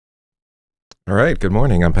All right, good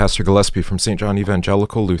morning. I'm Pastor Gillespie from St. John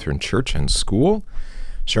Evangelical Lutheran Church and School,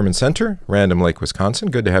 Sherman Center, Random Lake,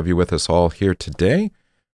 Wisconsin. Good to have you with us all here today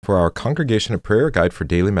for our Congregation of Prayer Guide for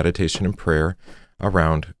Daily Meditation and Prayer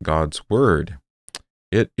around God's Word.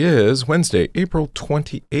 It is Wednesday, April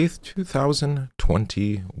 28th,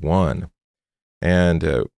 2021.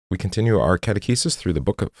 And we continue our catechesis through the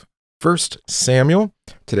book of 1 Samuel.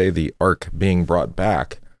 Today, the ark being brought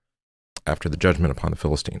back after the judgment upon the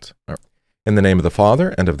Philistines. All right. In the name of the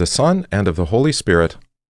Father, and of the Son, and of the Holy Spirit.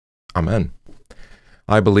 Amen.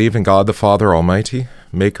 I believe in God the Father Almighty,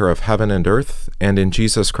 maker of heaven and earth, and in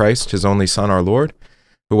Jesus Christ, his only Son, our Lord,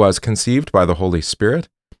 who was conceived by the Holy Spirit,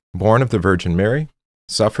 born of the Virgin Mary,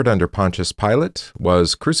 suffered under Pontius Pilate,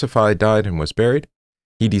 was crucified, died, and was buried.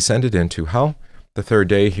 He descended into hell. The third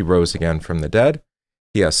day he rose again from the dead.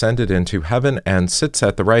 He ascended into heaven and sits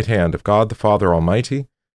at the right hand of God the Father Almighty.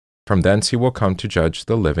 From thence he will come to judge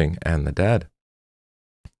the living and the dead.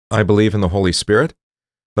 I believe in the Holy Spirit,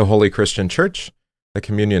 the holy Christian Church, the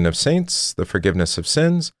communion of saints, the forgiveness of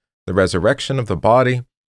sins, the resurrection of the body,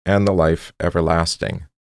 and the life everlasting.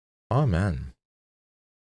 Amen.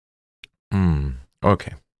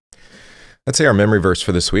 Okay. Let's say our memory verse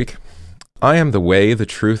for this week. I am the way, the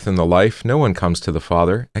truth, and the life. No one comes to the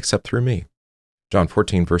Father except through me. John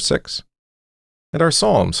 14, verse 6. And our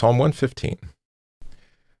psalm, Psalm 115.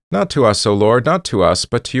 Not to us, O Lord, not to us,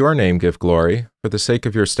 but to your name give glory, for the sake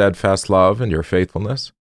of your steadfast love and your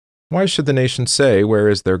faithfulness. Why should the nations say, where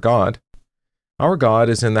is their God? Our God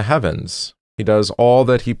is in the heavens. He does all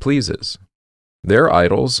that he pleases. Their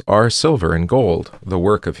idols are silver and gold, the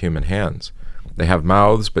work of human hands. They have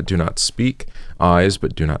mouths, but do not speak, eyes,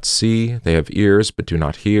 but do not see. They have ears, but do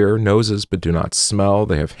not hear, noses, but do not smell.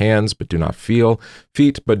 They have hands, but do not feel,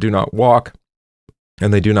 feet, but do not walk,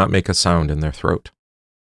 and they do not make a sound in their throat.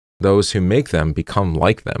 Those who make them become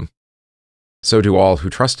like them. So do all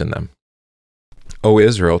who trust in them. O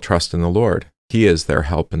Israel, trust in the Lord. He is their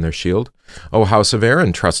help and their shield. O house of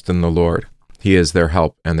Aaron, trust in the Lord. He is their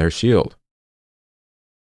help and their shield.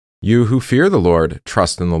 You who fear the Lord,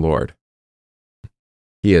 trust in the Lord.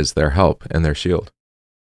 He is their help and their shield.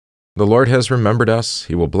 The Lord has remembered us.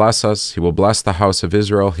 He will bless us. He will bless the house of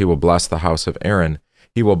Israel. He will bless the house of Aaron.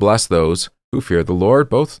 He will bless those who fear the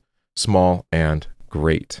Lord, both small and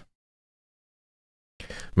great.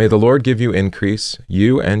 May the Lord give you increase,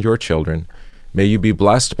 you and your children. May you be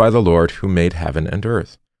blessed by the Lord who made heaven and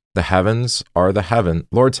earth. The heavens are the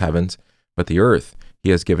Lord's heavens, but the earth he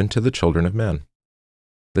has given to the children of men.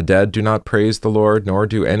 The dead do not praise the Lord, nor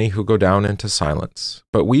do any who go down into silence.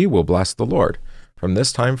 But we will bless the Lord from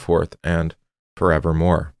this time forth and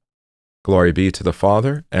forevermore. Glory be to the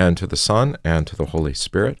Father, and to the Son, and to the Holy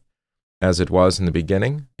Spirit, as it was in the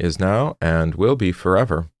beginning, is now, and will be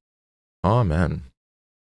forever. Amen.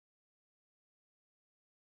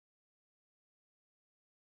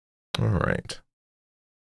 All right.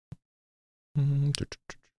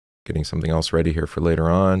 Getting something else ready here for later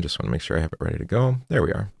on. Just want to make sure I have it ready to go. There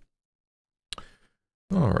we are.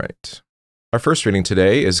 All right. Our first reading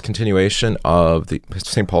today is a continuation of the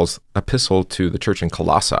St. Paul's epistle to the church in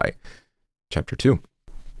Colossae, chapter 2.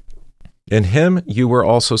 In him you were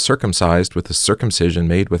also circumcised with the circumcision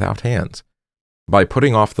made without hands, by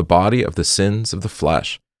putting off the body of the sins of the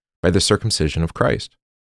flesh by the circumcision of Christ,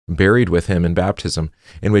 buried with him in baptism,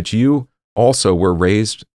 in which you also were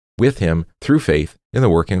raised with him through faith in the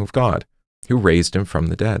working of God, who raised him from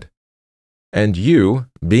the dead. And you,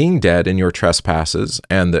 being dead in your trespasses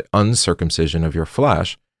and the uncircumcision of your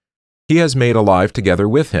flesh, he has made alive together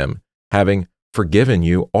with him, having forgiven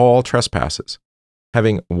you all trespasses,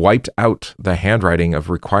 having wiped out the handwriting of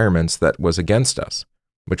requirements that was against us,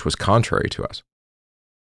 which was contrary to us.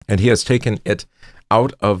 And he has taken it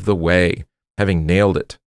out of the way, having nailed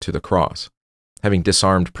it to the cross. Having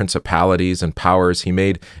disarmed principalities and powers, he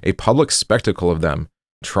made a public spectacle of them,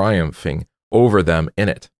 triumphing over them in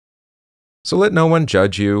it. So let no one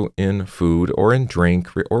judge you in food or in drink,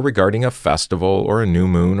 or regarding a festival or a new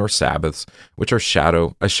moon or Sabbaths, which are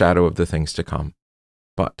a shadow of the things to come,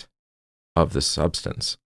 but the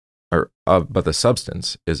substance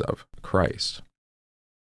is of Christ.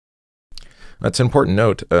 That's an important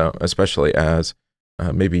note, especially as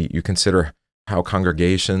maybe you consider how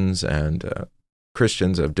congregations and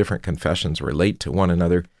Christians of different confessions relate to one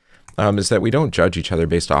another, is that we don't judge each other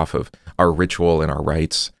based off of our ritual and our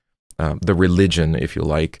rites, the religion, if you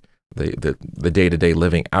like, the day-to-day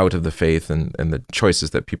living out of the faith and the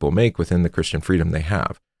choices that people make within the Christian freedom they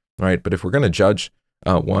have, right? But if we're going to judge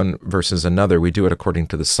one versus another, we do it according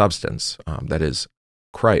to the substance, that is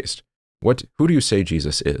Christ. Who do you say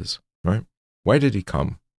Jesus is, right? Why did he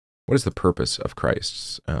come? What is the purpose of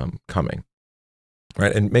Christ's coming?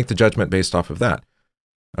 right? And make the judgment based off of that.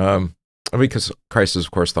 Because Christ is,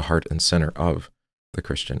 of course, the heart and center of the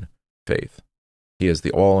Christian faith. He is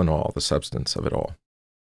the all in all, the substance of it all.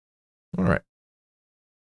 All right.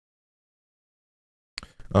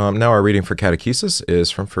 Now our reading for catechesis is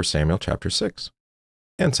from 1 Samuel chapter 6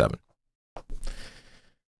 and 7.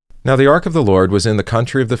 Now the ark of the Lord was in the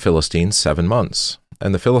country of the Philistines 7 months.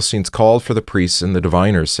 And the Philistines called for the priests and the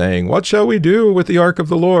diviners, saying, "What shall we do with the ark of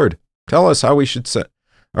the Lord? Tell us how we should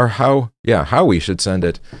how we should send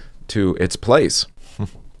it to its place."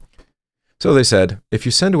 So they said, "If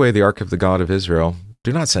you send away the ark of the God of Israel,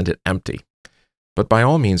 do not send it empty, but by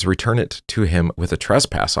all means return it to him with a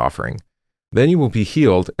trespass offering. Then you will be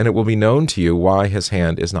healed, and it will be known to you why his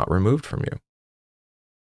hand is not removed from you."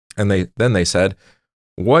 And then they said,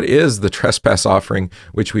 "What is the trespass offering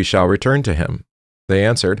which we shall return to him?" They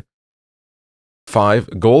answered,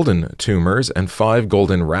 5 golden tumors and 5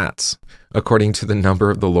 golden rats, according to the number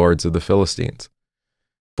of the lords of the Philistines.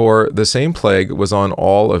 For the same plague was on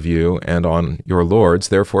all of you and on your lords,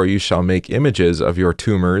 therefore you shall make images of your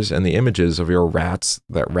tumors and the images of your rats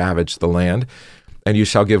that ravage the land, and you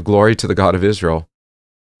shall give glory to the God of Israel.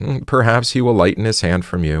 Perhaps he will lighten his hand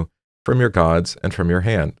from you, from your gods, and from your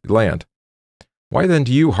land. Why then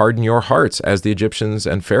do you harden your hearts, as the Egyptians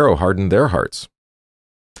and Pharaoh hardened their hearts?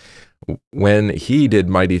 When he did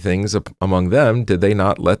mighty things among them, did they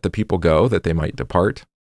not let the people go, that they might depart?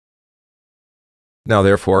 Now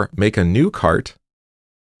therefore, make a new cart,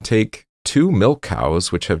 take 2 milk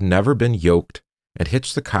cows which have never been yoked, and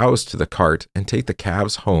hitch the cows to the cart, and take the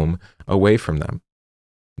calves home away from them.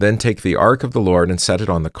 Then take the ark of the Lord and set it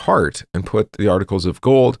on the cart, and put the articles of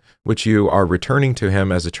gold, which you are returning to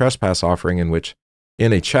him as a trespass offering,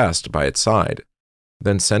 in a chest by its side.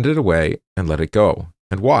 Then send it away and let it go,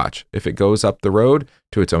 and watch. If it goes up the road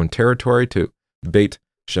to its own territory, to Beit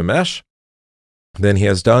Shemesh, then he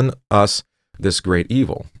has done us this great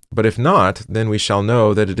evil. But if not, then we shall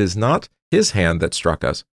know that it is not his hand that struck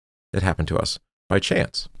us. It happened to us by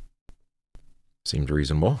chance. Seemed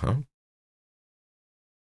reasonable, huh?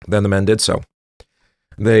 Then the men did so.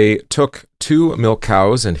 They took 2 milk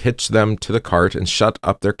cows and hitched them to the cart and shut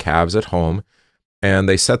up their calves at home. And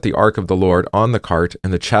they set the ark of the Lord on the cart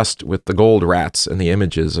and the chest with the gold rats and the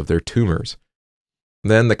images of their tumors.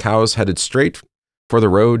 Then the cows headed straight for the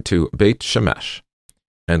road to Beit Shemesh,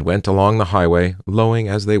 and went along the highway, lowing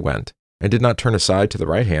as they went, and did not turn aside to the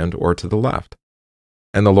right hand or to the left.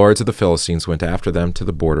 And the lords of the Philistines went after them to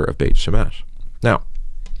the border of Beit Shemesh. Now,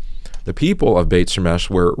 the people of Beit Shemesh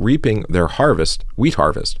were reaping their wheat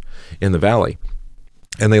harvest, in the valley.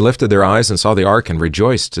 And they lifted their eyes and saw the ark and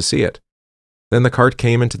rejoiced to see it. Then the cart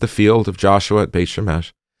came into the field of Joshua at Beit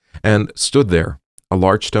Shemesh, and stood there. A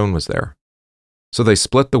large stone was there. So they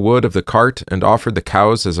split the wood of the cart and offered the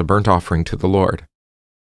cows as a burnt offering to the Lord.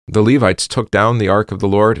 The Levites took down the ark of the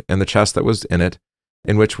Lord and the chest that was in it,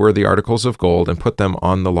 in which were the articles of gold, and put them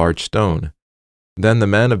on the large stone. Then the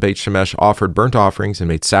men of Beit Shemesh offered burnt offerings and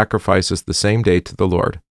made sacrifices the same day to the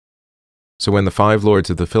Lord. So when the 5 lords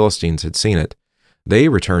of the Philistines had seen it, they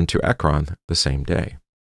returned to Ekron the same day.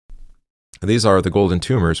 These are the golden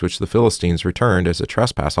tumors which the Philistines returned as a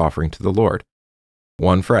trespass offering to the Lord.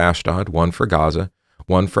 1 for Ashdod, 1 for Gaza,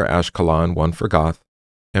 1 for Ashkelon, 1 for Gath,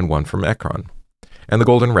 and 1 from Ekron. And the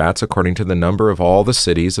golden rats according to the number of all the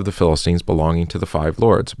cities of the Philistines belonging to the 5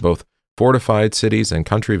 lords, both fortified cities and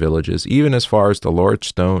country villages, even as far as the large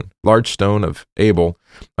stone of Abel,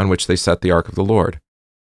 on which they set the ark of the Lord,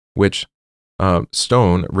 which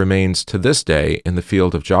stone remains to this day in the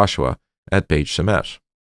field of Joshua at Beit Shemesh.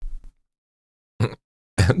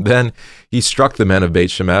 Then he struck the men of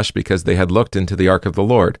Beit Shemesh because they had looked into the ark of the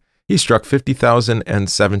Lord. He struck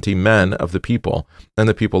 50,070 men of the people, and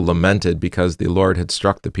the people lamented because the Lord had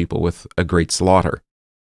struck the people with a great slaughter.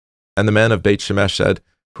 And the men of Beit Shemesh said,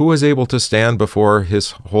 "Who is able to stand before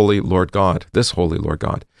his holy Lord God, this holy Lord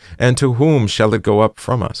God? And to whom shall it go up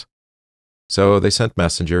from us?" So they sent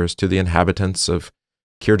messengers to the inhabitants of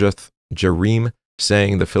Kirjath Jearim,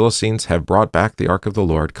 saying, "The Philistines have brought back the ark of the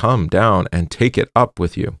Lord. Come down and take it up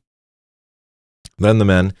with you." Then the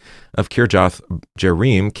men of Kirjath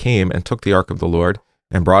Jearim came and took the ark of the Lord,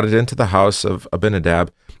 and brought it into the house of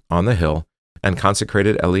Abinadab on the hill, and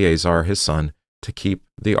consecrated Eleazar his son to keep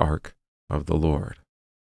the ark of the Lord.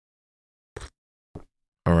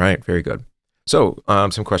 All right, very good. So,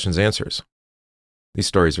 some questions and answers. These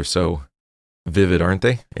stories are so vivid, aren't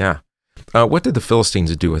they? Yeah. What did the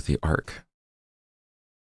Philistines do with the ark?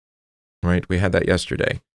 Right, we had that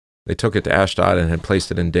yesterday. They took it to Ashdod and had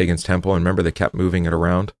placed it in Dagon's temple, and remember they kept moving it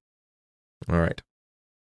around? All right.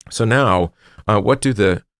 So now,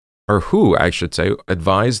 who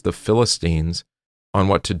advised the Philistines on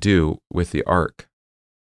what to do with the ark.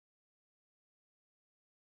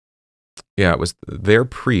 Yeah, it was their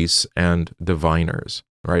priests and diviners,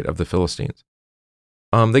 right, of the Philistines.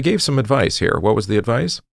 They gave some advice here. What was the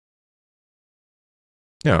advice?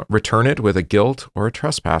 Yeah, return it with a guilt or a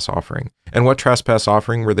trespass offering. And what trespass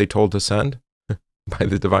offering were they told to send by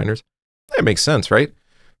the diviners? That makes sense, right?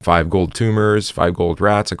 5 gold tumors, 5 gold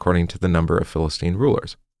rats, according to the number of Philistine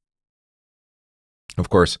rulers. Of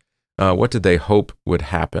course, what did they hope would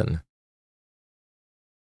happen?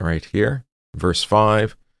 Right here, verse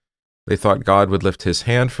 5, they thought God would lift his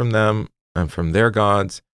hand from them and from their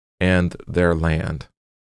gods and their land.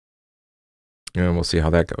 And we'll see how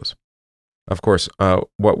that goes. Of course,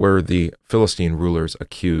 what were the Philistine rulers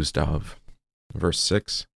accused of? Verse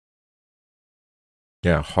 6.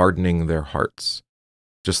 Yeah, hardening their hearts,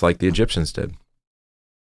 just like the Egyptians did.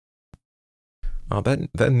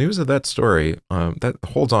 That news of that story, that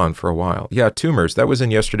holds on for a while. Yeah, tumors, that was in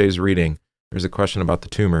yesterday's reading. There's a question about the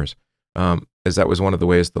tumors, as that was one of the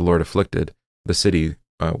ways the Lord afflicted the city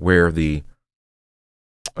where the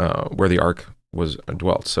ark was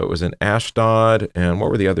dwelt. So it was in Ashdod, and what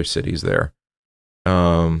were the other cities there?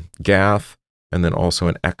 Gath, and then also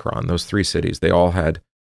in Ekron. Those 3 cities, they all had,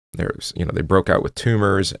 they broke out with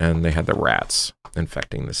tumors, and they had the rats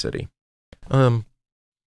infecting the city. I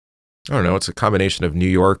don't know. It's a combination of New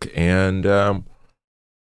York and I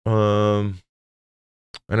don't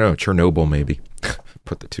know, Chernobyl maybe.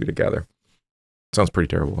 Put the 2 together. Sounds pretty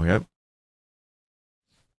terrible, yeah.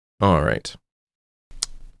 All right.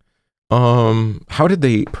 How did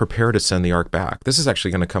they prepare to send the ark back? This is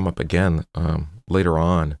actually going to come up again later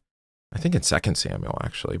on. I think in 2 Samuel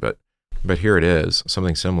actually, but here it is,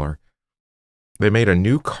 something similar. They made a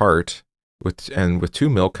new cart with 2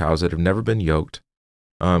 milk cows that have never been yoked,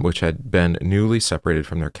 which had been newly separated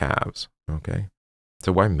from their calves. Okay,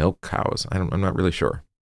 so why milk cows? I'm not really sure.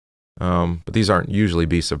 But these aren't usually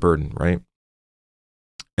beasts of burden, right?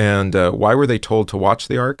 And why were they told to watch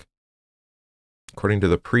the ark? According to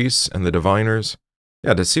the priests and the diviners,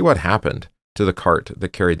 to see what happened to the cart that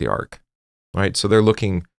carried the ark, right? So they're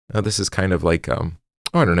looking. This is kind of like I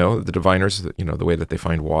don't know, the diviners. The way that they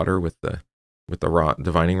find water with the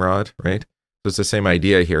divining rod, right? So it's the same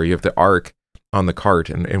idea here. You have the ark on the cart,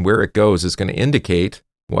 and where it goes is going to indicate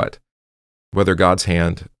what, whether God's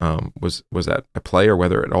hand was at play or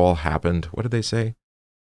whether it all happened. What did they say?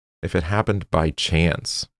 If it happened by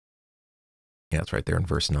chance. Yeah, it's right there in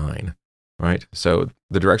verse 9. Right? So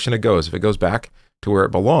the direction it goes, if it goes back to where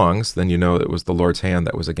it belongs, then you know it was the Lord's hand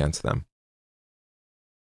that was against them.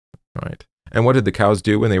 Right? And what did the cows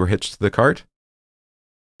do when they were hitched to the cart?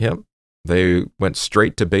 Yep. They went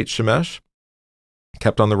straight to Beit Shemesh,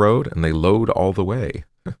 kept on the road, and they lowed all the way.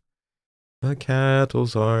 The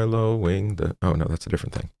cattles are lowing the... Oh, no, that's a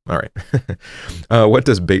different thing. All right. What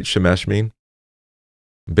does Beit Shemesh mean?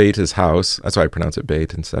 Beit is house. That's why I pronounce it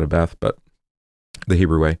Beit instead of Beth, but the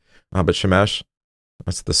Hebrew way. But Shemesh,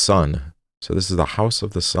 that's the sun. So this is the house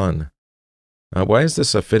of the sun. Why is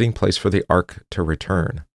this a fitting place for the ark to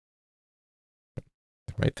return?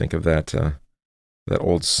 You might think of that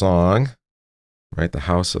old song, right? The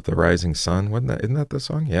house of the rising sun. Isn't that the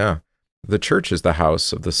song? Yeah. The church is the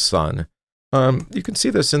house of the sun. You can see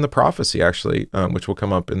this in the prophecy, actually, which will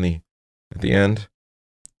come up at the end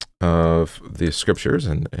of the scriptures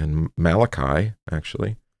and Malachi,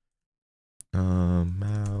 actually.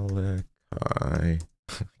 Malachi. I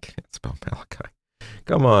can't spell Malachi.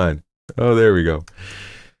 Come on. Oh, there we go.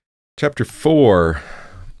 Chapter 4.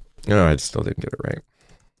 No, I still didn't get it right.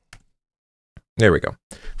 There we go.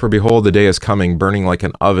 For behold, the day is coming, burning like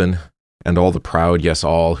an oven, and all the proud, yes,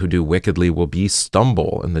 all who do wickedly will be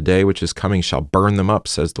stumble, and the day which is coming shall burn them up,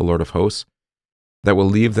 says the Lord of hosts, that will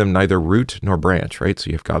leave them neither root nor branch, right? So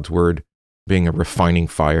you have God's word being a refining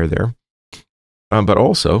fire there. But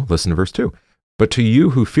also, listen to verse 2. But to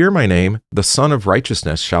you who fear my name, the Son of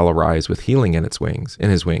Righteousness shall arise with healing in his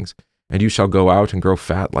wings, and you shall go out and grow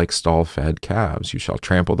fat like stall-fed calves. You shall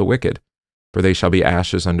trample the wicked, for they shall be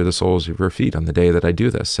ashes under the soles of your feet on the day that I do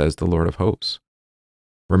this, says the Lord of hosts.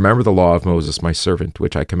 Remember the law of Moses, my servant,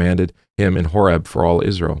 which I commanded him in Horeb for all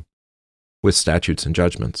Israel, with statutes and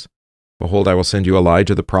judgments. Behold, I will send you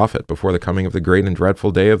Elijah the prophet before the coming of the great and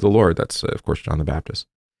dreadful day of the Lord. That's, of course, John the Baptist.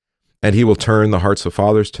 And he will turn the hearts of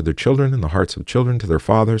fathers to their children and the hearts of children to their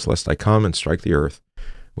fathers, lest I come and strike the earth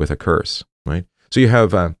with a curse. Right? So you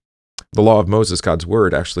have the law of Moses, God's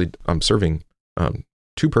word, actually serving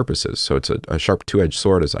 2 purposes. So it's a sharp 2-edged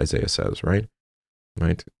sword, as Isaiah says, right?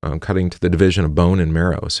 Cutting to the division of bone and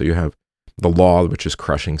marrow. So you have the law, which is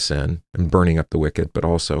crushing sin and burning up the wicked, but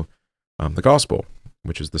also the gospel,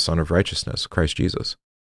 which is the Son of Righteousness, Christ Jesus.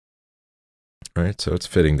 right? So it's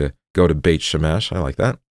fitting to go to Beit Shemesh. I like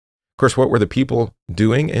that. Of course, what were the people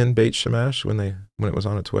doing in Beit Shemesh when it was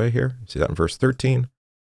on its way here? See that in verse 13?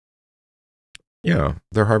 Yeah,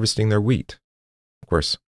 they're harvesting their wheat. Of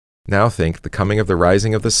course, now think the coming of the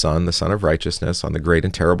rising of the Son of righteousness, on the great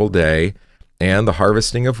and terrible day, and the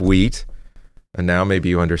harvesting of wheat. And now maybe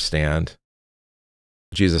you understand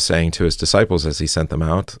Jesus saying to his disciples as he sent them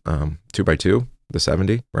out, 2 by 2, the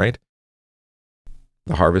 70, right?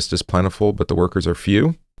 The harvest is plentiful, but the workers are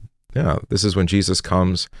few. Yeah, this is when Jesus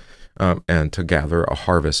comes and to gather a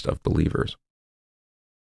harvest of believers.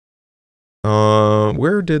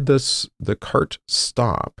 Where did the cart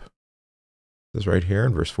stop? This is right here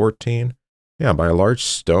in verse 14. Yeah, by a large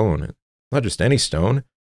stone. Not just any stone.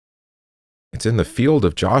 It's in the field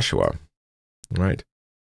of Joshua, right?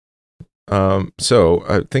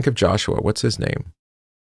 So think of Joshua. What's his name?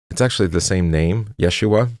 It's actually the same name,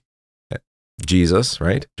 Yeshua, Jesus,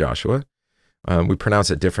 right? Joshua. We pronounce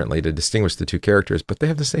it differently to distinguish the two characters, but they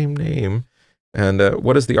have the same name. And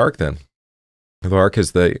what is the ark then? The ark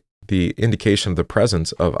is the indication of the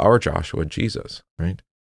presence of our Joshua, Jesus, right?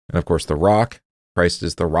 And of course, the rock, Christ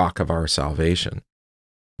is the rock of our salvation.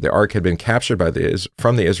 The ark had been captured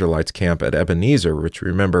from the Israelites' camp at Ebenezer, which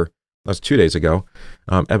remember, that was 2 days ago.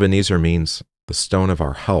 Ebenezer means the stone of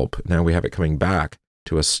our help. Now we have it coming back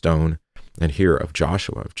to a stone, and here of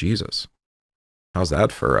Joshua, of Jesus. How's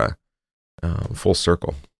that for a full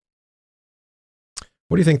circle?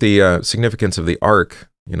 What do you think the significance of the ark,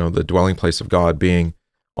 the dwelling place of God, being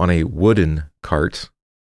on a wooden cart?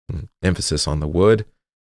 Emphasis on the wood.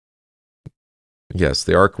 Yes,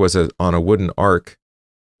 the ark was on a wooden ark,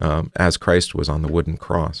 as Christ was on the wooden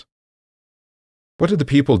cross. What did the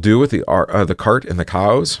people do with the cart and the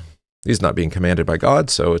cows? These not being commanded by God,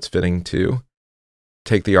 so it's fitting to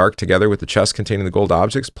take the ark together with the chest containing the gold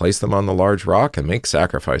objects, place them on the large rock, and make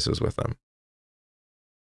sacrifices with them.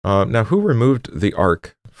 Now, who removed the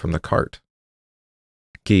ark from the cart?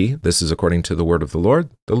 Key, this is according to the word of the Lord,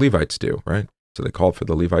 the Levites do, right? So they called for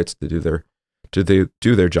the Levites to do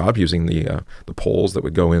their job using the poles that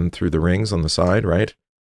would go in through the rings on the side, right?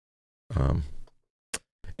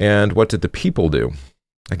 And what did the people do?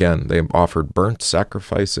 Again, they offered burnt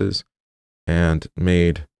sacrifices and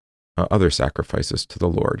made other sacrifices to the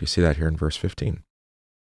Lord. You see that here in verse 15.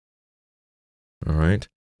 All right.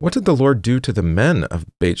 What did the Lord do to the men of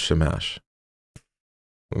Beit Shemesh?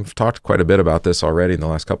 We've talked quite a bit about this already in the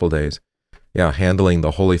last couple of days. Yeah, handling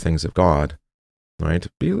the holy things of God, right?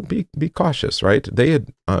 Be cautious, right? They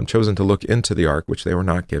had chosen to look into the ark, which they were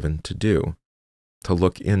not given to do, to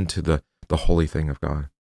look into the holy thing of God.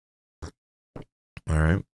 All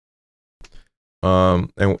right.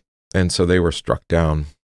 And so they were struck down,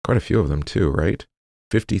 quite a few of them too, right?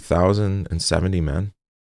 50,070 men.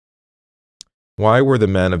 Why were the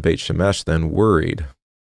men of Beit Shemesh then worried?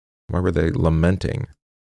 Why were they lamenting?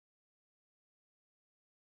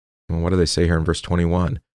 Well, what do they say here in verse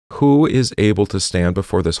 21? Who is able to stand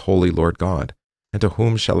before this holy Lord God? And to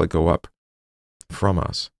whom shall it go up from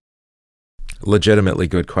us? Legitimately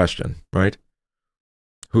good question, right?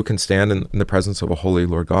 Who can stand in the presence of a holy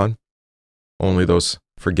Lord God? Only those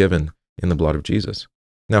forgiven in the blood of Jesus.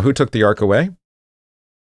 Now, who took the ark away?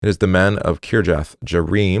 It is the men of Kirjath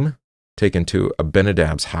Jearim, taken to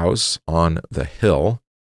Abinadab's house on the hill,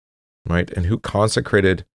 right? And who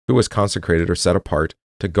was consecrated or set apart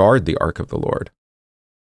to guard the ark of the Lord?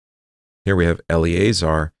 Here we have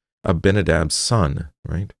Eleazar, Abinadab's son,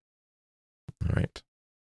 right? All right.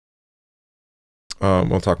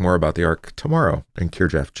 We'll talk more about the ark tomorrow in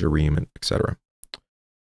Kirjath Jearim, etc.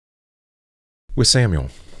 With Samuel.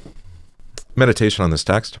 Meditation on this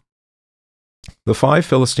text. The 5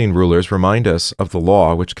 Philistine rulers remind us of the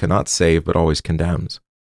law which cannot save but always condemns.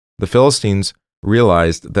 The Philistines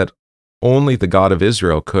realized that only the God of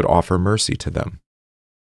Israel could offer mercy to them.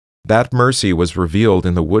 That mercy was revealed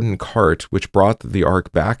in the wooden cart which brought the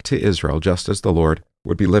ark back to Israel, just as the Lord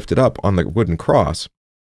would be lifted up on the wooden cross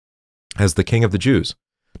as the King of the Jews,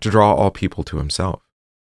 to draw all people to himself.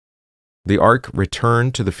 The ark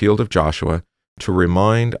returned to the field of Joshua to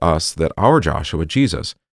remind us that our Joshua,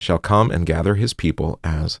 Jesus, shall come and gather his people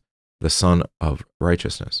as the Son of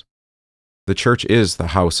righteousness. The church is the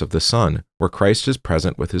house of the Son, where Christ is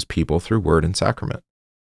present with his people through word and sacrament.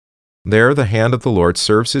 There the hand of the Lord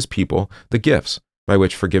serves his people the gifts by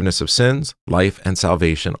which forgiveness of sins, life, and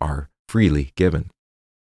salvation are freely given.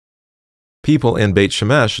 People in Beit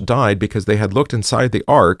Shemesh died because they had looked inside the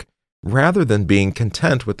ark rather than being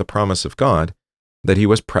content with the promise of God that he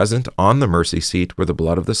was present on the mercy seat where the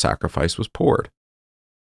blood of the sacrifice was poured.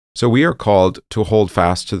 So we are called to hold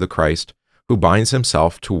fast to the Christ who binds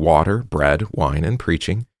himself to water, bread, wine, and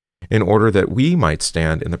preaching, in order that we might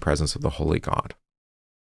stand in the presence of the holy God.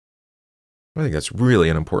 I think that's really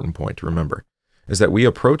an important point to remember, is that we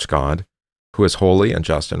approach God, who is holy and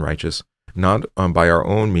just and righteous, not by our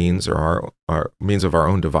own means or our means of our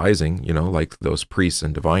own devising, like those priests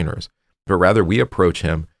and diviners, but rather we approach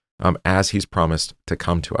him as he's promised to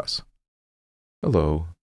come to us. Hello.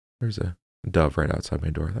 There's a dove right outside my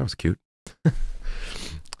door. That was cute.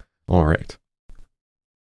 All right.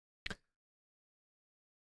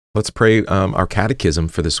 Let's pray our catechism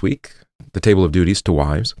for this week, the table of duties to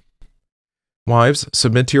wives. Wives,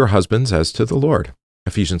 submit to your husbands as to the Lord.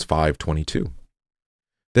 Ephesians 5:22.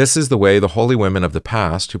 This is the way the holy women of the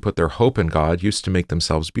past who put their hope in God used to make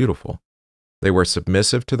themselves beautiful. They were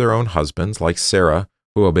submissive to their own husbands, like Sarah,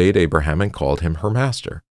 who obeyed Abraham and called him her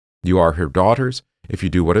master. You are her daughters if you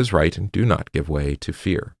do what is right and do not give way to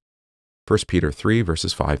fear. 1 Peter 3,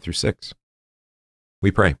 verses 5 through 6.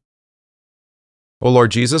 We pray. O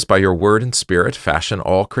Lord Jesus, by your word and spirit, fashion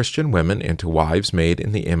all Christian women into wives made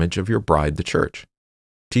in the image of your bride, the church.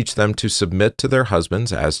 Teach them to submit to their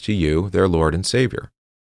husbands as to you, their Lord and Savior.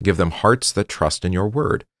 Give them hearts that trust in your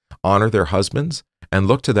word. Honor their husbands and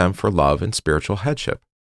look to them for love and spiritual headship.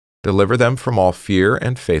 Deliver them from all fear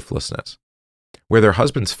and faithlessness. Where their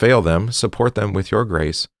husbands fail them, support them with your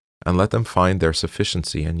grace and let them find their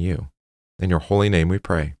sufficiency in you. In your holy name we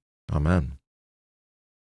pray. Amen.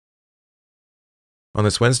 On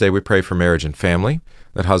this Wednesday, we pray for marriage and family,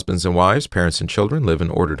 that husbands and wives, parents and children live in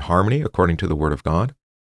ordered harmony according to the Word of God.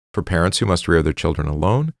 For parents who must rear their children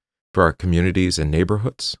alone, for our communities and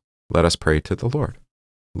neighborhoods, let us pray to the Lord.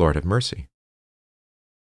 Lord, have mercy.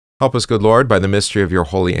 Help us, good Lord, by the mystery of your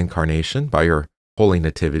holy incarnation, by your holy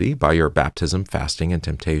nativity, by your baptism, fasting, and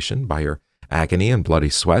temptation, by your agony and bloody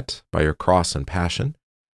sweat, by your cross and passion,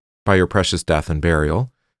 by your precious death and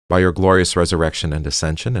burial, by your glorious resurrection and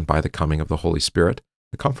ascension, and by the coming of the Holy Spirit,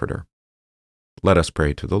 the Comforter. Let us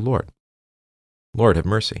pray to the Lord. Lord, have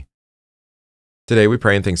mercy. Today we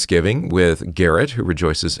pray in thanksgiving with Garrett, who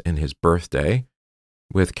rejoices in his birthday,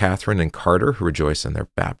 with Catherine and Carter, who rejoice in their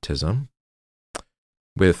baptism,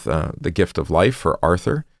 with the gift of life for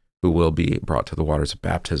Arthur, who will be brought to the waters of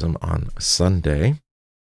baptism on Sunday.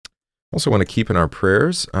 Also want to keep in our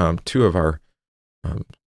prayers two of our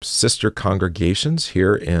sister congregations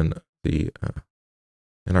here in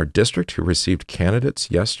our district who received candidates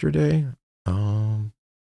yesterday.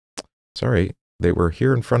 Sorry, they were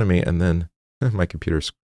here in front of me, and then my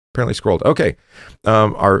computer's apparently scrolled. Okay,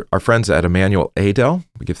 our friends at Emmanuel Adel,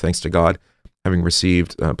 we give thanks to God, having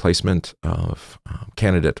received placement of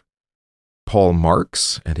candidate Paul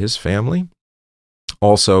Marks and his family.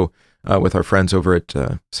 Also, with our friends over at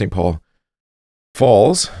St. Paul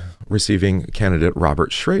Falls, receiving candidate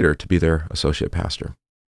Robert Schrader to be their associate pastor.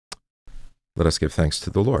 Let us give thanks to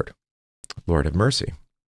the Lord. Lord, have mercy.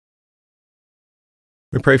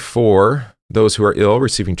 We pray for those who are ill,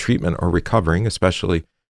 receiving treatment or recovering, especially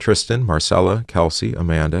Tristan, Marcella, Kelsey,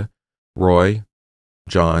 Amanda, Roy,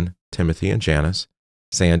 John, Timothy, and Janice,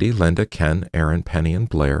 Sandy, Linda, Ken, Aaron, Penny, and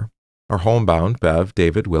Blair, our homebound Bev,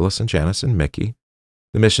 David, Willis, and Janice, and Mickey,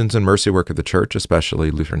 the missions and mercy work of the church,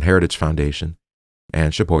 especially Lutheran Heritage Foundation,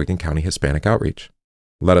 and Sheboygan County Hispanic Outreach.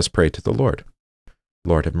 Let us pray to the Lord.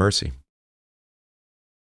 Lord, have mercy.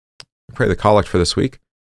 We pray the collect for this week.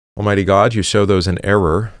 Almighty God, you show those in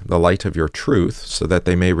error the light of your truth, so that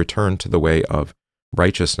they may return to the way of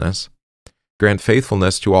righteousness. Grant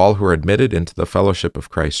faithfulness to all who are admitted into the fellowship of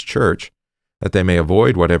Christ's church, that they may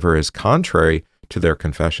avoid whatever is contrary to their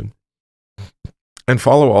confession, and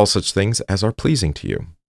follow all such things as are pleasing to you.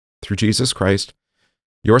 Through Jesus Christ,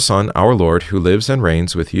 your Son, our Lord, who lives and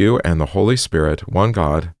reigns with you and the Holy Spirit, one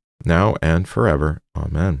God, now and forever.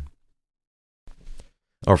 Amen.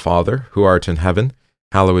 Our Father, who art in heaven,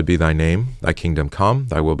 hallowed be thy name. Thy kingdom come,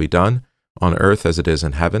 thy will be done, on earth as it is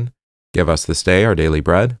in heaven. Give us this day our daily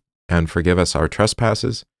bread, and forgive us our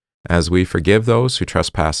trespasses, as we forgive those who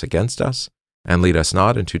trespass against us. And lead us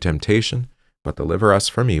not into temptation, but deliver us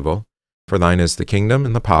from evil. For thine is the kingdom,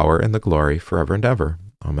 and the power, and the glory, forever and ever.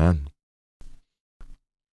 Amen.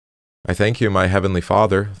 I thank you, my heavenly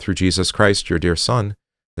Father, through Jesus Christ, your dear Son,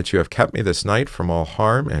 that you have kept me this night from all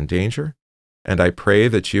harm and danger, and I pray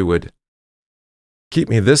that you would keep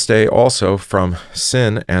me this day also from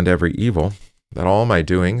sin and every evil, that all my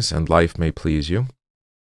doings and life may please you.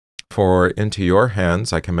 For into your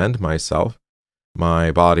hands I commend myself,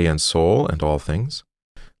 my body and soul, and all things.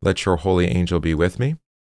 Let your holy angel be with me,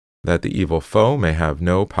 that the evil foe may have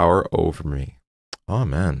no power over me.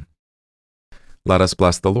 Amen. Let us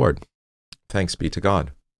bless the Lord. Thanks be to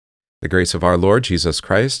God. The grace of our Lord Jesus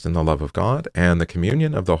Christ, and the love of God, and the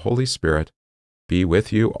communion of the Holy Spirit be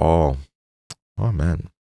with you all. Amen.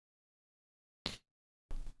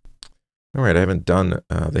 All right, I haven't done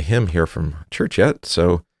the hymn here from church yet,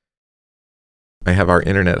 so I have our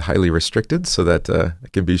internet highly restricted so that I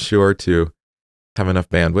can be sure to have enough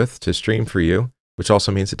bandwidth to stream for you, which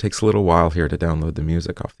also means it takes a little while here to download the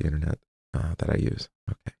music off the internet that I use.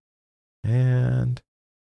 Okay, and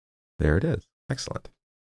there it is. Excellent.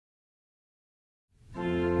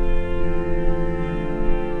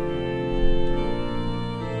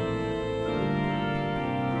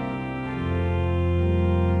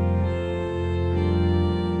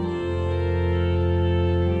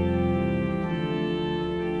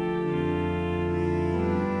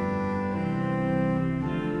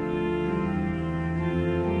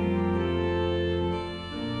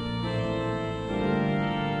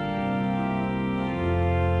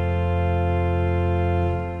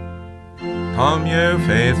 Come, you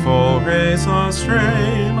faithful, raise a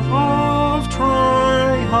strain of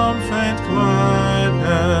triumphant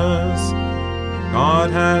gladness.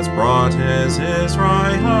 God has brought his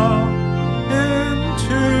Israel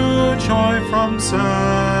into joy from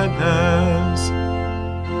sadness.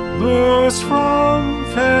 Loosed from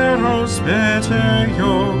Pharaoh's bitter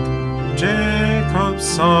yoke, Jacob's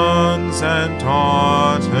sons and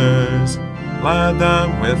daughters, led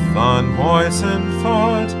them with unmoistened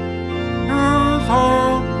foot through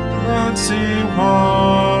the Red Sea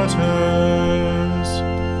waters.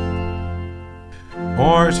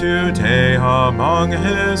 For today among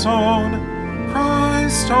his own,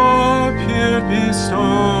 Christ appeared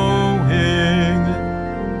bestowing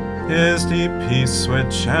his deep peace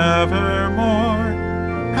which evermore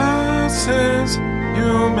passes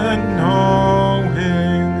human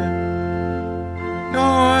knowing.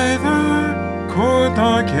 Neither could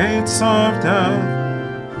the gates of death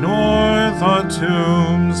nor the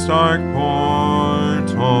tomb's dark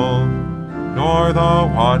portal, nor the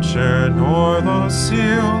watcher, nor the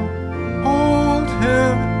seal, hold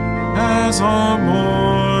him as a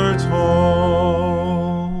mortal.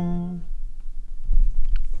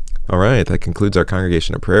 All right, that concludes our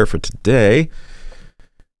congregation of prayer for today,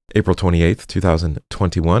 April 28th,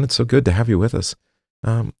 2021. It's so good to have you with us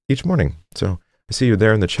each morning. So I see you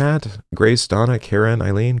there in the chat. Grace, Donna, Karen,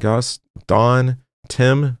 Eileen, Gus, Dawn,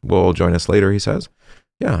 Tim will join us later, he says.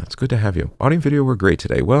 Yeah, it's good to have you. Audio and video were great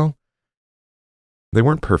today. Well, they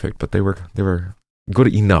weren't perfect, but they were good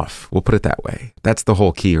enough. We'll put it that way. That's the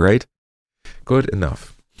whole key, right? Good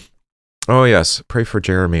enough. Oh, yes. Pray for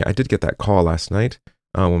Jeremy. I did get that call last night.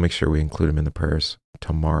 We'll make sure we include him in the prayers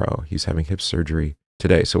tomorrow. He's having hip surgery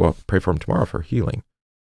today, so we'll pray for him tomorrow for healing.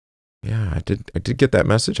 Yeah, I did get that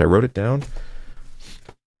message. I wrote it down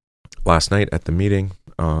last night at the meeting,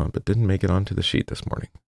 but didn't make it onto the sheet this morning.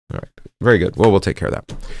 All right, very good. Well, we'll take care of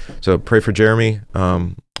that. So pray for Jeremy.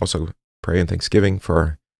 Also pray in Thanksgiving for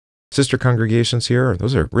our sister congregations here.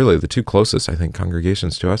 Those are really the two closest, I think,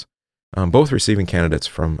 congregations to us. Both receiving candidates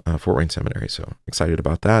from Fort Wayne Seminary, so excited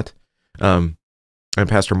about that. And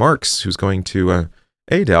Pastor Marks, who's going to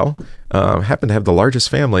Adel, happened to have the largest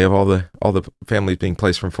family of all the families being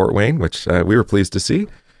placed from Fort Wayne, which we were pleased to see.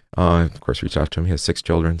 Of course, reached out to him. He has 6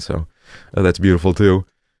 children, so that's beautiful too.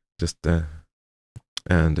 Just yeah,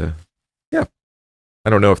 I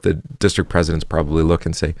don't know if the district presidents probably look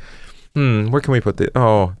and say, where can we put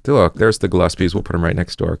look, there's the Gillespies. We'll put them right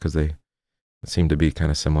next door because they seem to be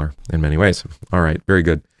kind of similar in many ways. All right, very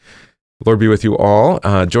good. Lord be with you all.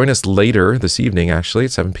 Join us later this evening, actually,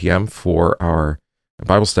 at 7 p.m. for our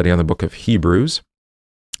Bible study on the book of Hebrews.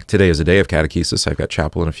 Today is a day of catechesis. I've got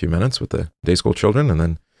chapel in a few minutes with the day school children, and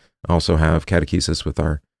then I also have catechesis with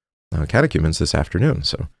our catechumens this afternoon.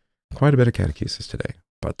 So quite a bit of catechesis today,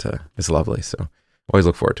 but it's lovely. So always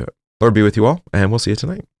look forward to it. Lord be with you all, and we'll see you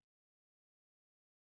tonight.